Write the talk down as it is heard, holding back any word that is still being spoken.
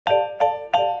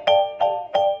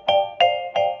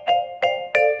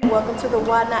welcome to the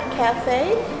Not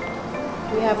Café.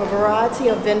 We have a variety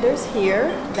of vendors here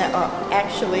that are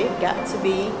actually got to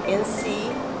be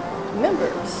NC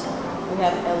members. We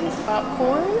have Ellie's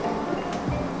Popcorn,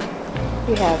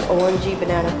 we have OMG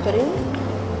Banana Pudding,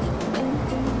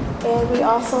 and we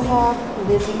also have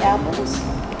Lizzie Apples.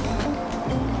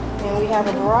 And we have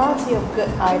a variety of good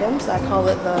items. I call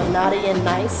it the Naughty and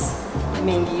Nice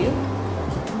menu.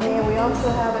 And we also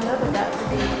have another got to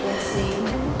be NC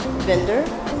vendor.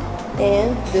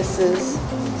 And this is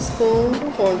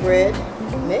Spoon Cornbread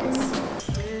Mix.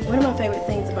 One of my favorite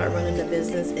things about running the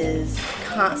business is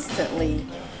constantly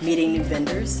meeting new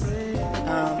vendors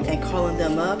and calling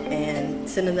them up and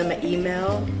sending them an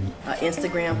email,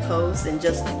 Instagram post, and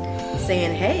just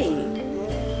saying, hey,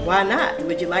 why not?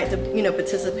 Would you like to,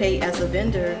 participate as a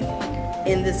vendor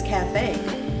in this cafe?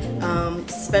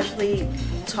 Especially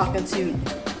talking to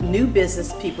new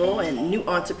business people and new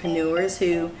entrepreneurs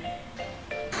who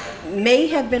may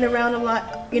have been around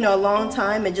a long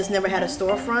time and just never had a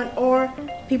storefront, or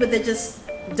people that just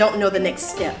don't know the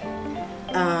next step.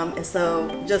 And so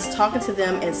just talking to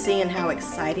them and seeing how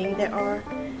exciting they are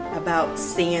about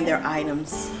seeing their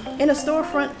items in a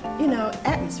storefront,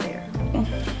 atmosphere.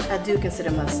 I do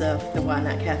consider myself the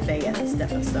Not Café as a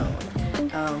stepping stone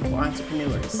for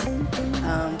entrepreneurs.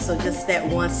 So just that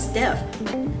one step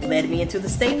led me into the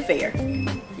state fair,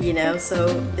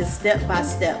 so it's step by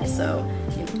step. So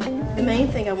the main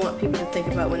thing I want people to think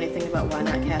about when they think about Not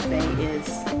Café is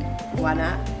why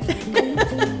not?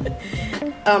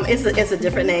 It's a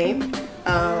different name,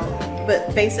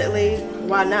 but basically,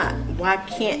 why not? Why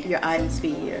can't your items be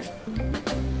here?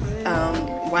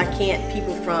 Why can't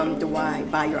people from the Y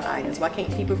buy your items? Why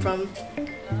can't people from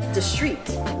the street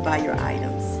buy your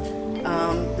items?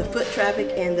 The foot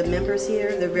traffic and the members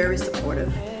here, they're very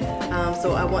supportive.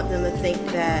 So I want them to think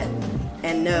that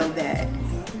and know that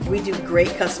we do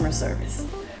great customer service.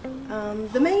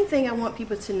 The main thing I want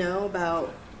people to know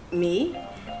about me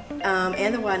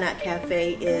and the Not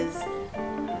Café is,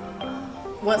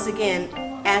 once again,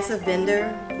 as a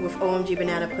vendor with OMG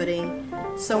Banana Pudding,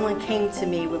 someone came to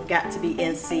me with got to be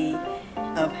NC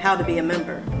of how to be a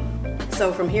member.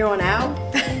 So from here on out,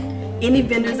 any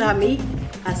vendors I meet,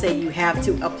 I say you have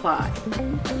to apply.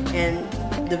 And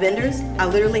the vendors, I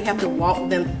literally have to walk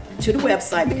them to the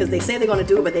website because they say they're going to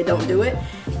do it, but they don't do it.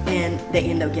 And they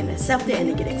end up getting accepted and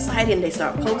they get excited and they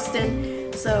start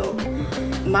posting. So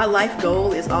my life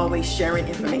goal is always sharing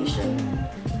information.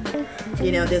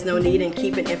 There's no need in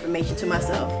keeping information to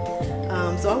myself.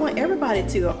 So I want everybody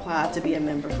to apply to be a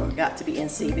member for Got to be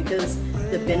NC because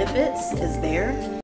the benefits is there.